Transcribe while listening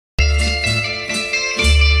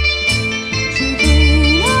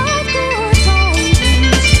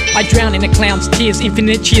I drown in a clown's tears,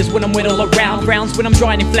 infinite cheers when I'm wet all around. Frowns when I'm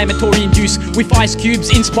dry and inflammatory and juice with ice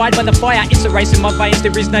cubes, inspired by the fire. It's a race in my veins,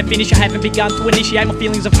 there is no finish. I haven't begun to initiate my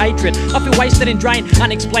feelings of hatred. I feel wasted and drained,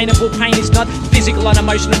 unexplainable pain is not physical and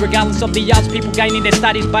emotional, regardless of the yards people gain in their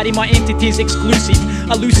studies. But in my entity is exclusive,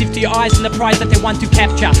 elusive to your eyes and the prize that they want to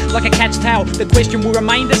capture. Like a cat's tail, the question will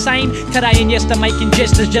remain the same today and yesterday, making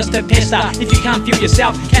gestures just to pester. If you can't feel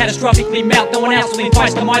yourself, catastrophically melt, no one else will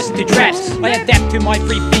entice the mice into traps. I adapt to my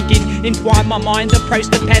free thinking, entwine my mind, approach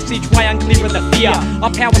the passageway unclear of the fear.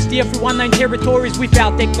 I power steer through unknown territories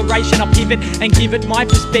without declaration. I pivot and give it my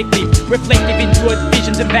perspective, reflective into it,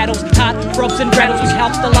 visions and battles, heart throbs and rattles, which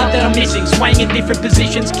helps the love that I'm missing. Swaying in different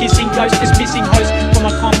positions, kissing ghosts, dismissing hosts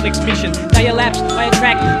from a complex mission. They elapse, I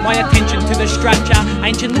attract my attention to the structure,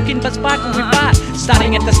 ancient looking but sparkling with art.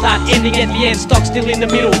 Starting at the start, ending at the end, stock still in the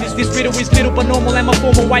middle. This riddle is little but normal, and my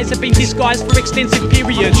former ways have been disguised for extensive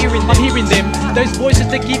periods. I'm hearing them, those voices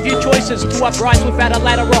that give you choices to uprise without a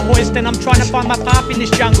ladder or hoist. And I'm trying to find my path in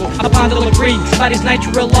this jungle, a bundle of green, but is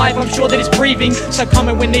nature alive? I'm sure that it's breathing, so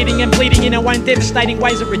common when needing and bleeding in our own devastating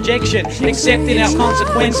ways of rejection, accepting our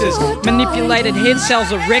consequences. Manipulated head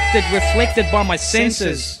cells erected, reflected by my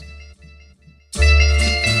senses.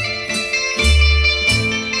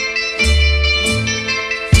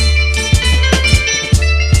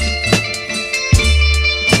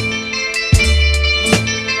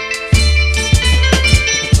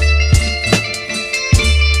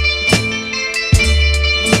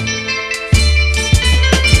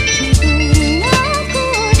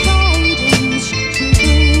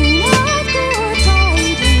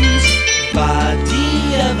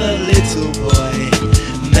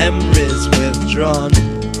 Memories withdrawn,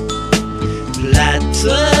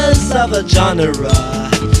 platters of a genre,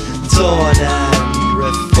 torn and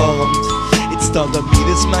reformed. It's dawned on me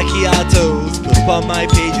this macchiato's put upon my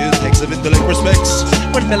pages, texts of intellect respects.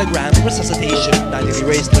 1 milligram resuscitation, 90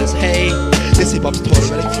 erased hey. This hip-hop's taught a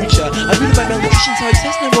relic future. I'm rooted by malnutrition, so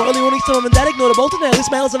obsessed no more. Early warnings to mom and dad ignored a bolted nail. This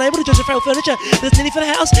male's unable to judge a frail furniture that's needed for the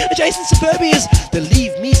house. Adjacent suburbias that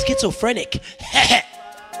leave me schizophrenic. Heh.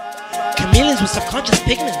 Chameleons with subconscious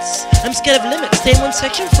pigments. I'm scared of limits. Stay in one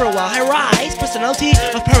section for a while. High rise, personality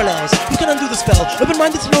of parallels. Who can undo the spell?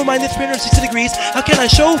 Open-minded to know-minded, 360 degrees. How can I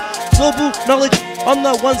show global knowledge on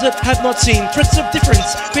the ones that have not seen? Threats of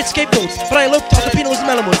difference, create scapegoats. But I elope to Alcapinos and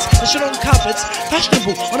Malamuts. I shit on carpets,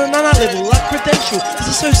 fashionable on a nana level. Like credential,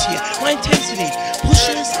 disassociate. My intensity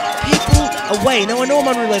pushes people away. Now I know I'm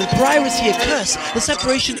unrelated. Pariahs here, curse. The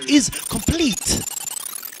separation is complete.